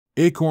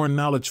Acorn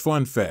Knowledge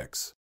Fun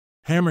Facts.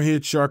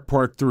 Hammerhead Shark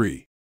Part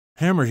 3.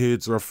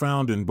 Hammerheads are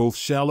found in both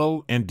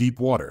shallow and deep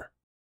water.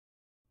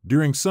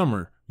 During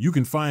summer, you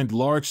can find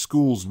large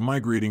schools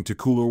migrating to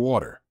cooler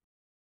water.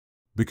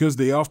 Because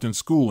they often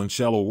school in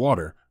shallow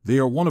water, they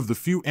are one of the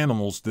few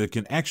animals that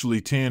can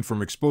actually tan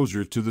from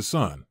exposure to the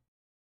sun.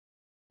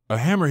 A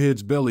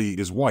hammerhead's belly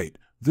is white.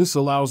 This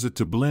allows it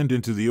to blend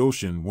into the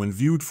ocean when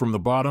viewed from the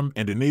bottom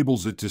and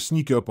enables it to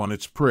sneak up on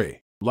its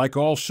prey. Like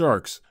all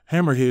sharks,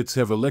 hammerheads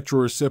have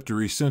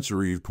electroreceptory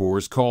sensory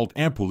pores called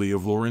ampullae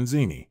of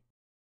Lorenzini.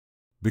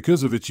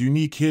 Because of its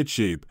unique head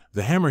shape,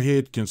 the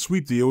hammerhead can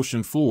sweep the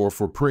ocean floor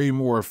for prey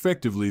more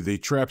effectively. They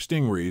trap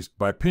stingrays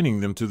by pinning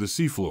them to the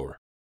seafloor.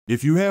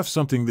 If you have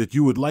something that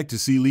you would like to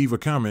see, leave a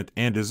comment,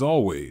 and as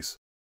always,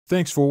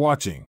 thanks for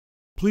watching.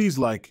 Please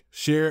like,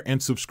 share,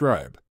 and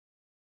subscribe.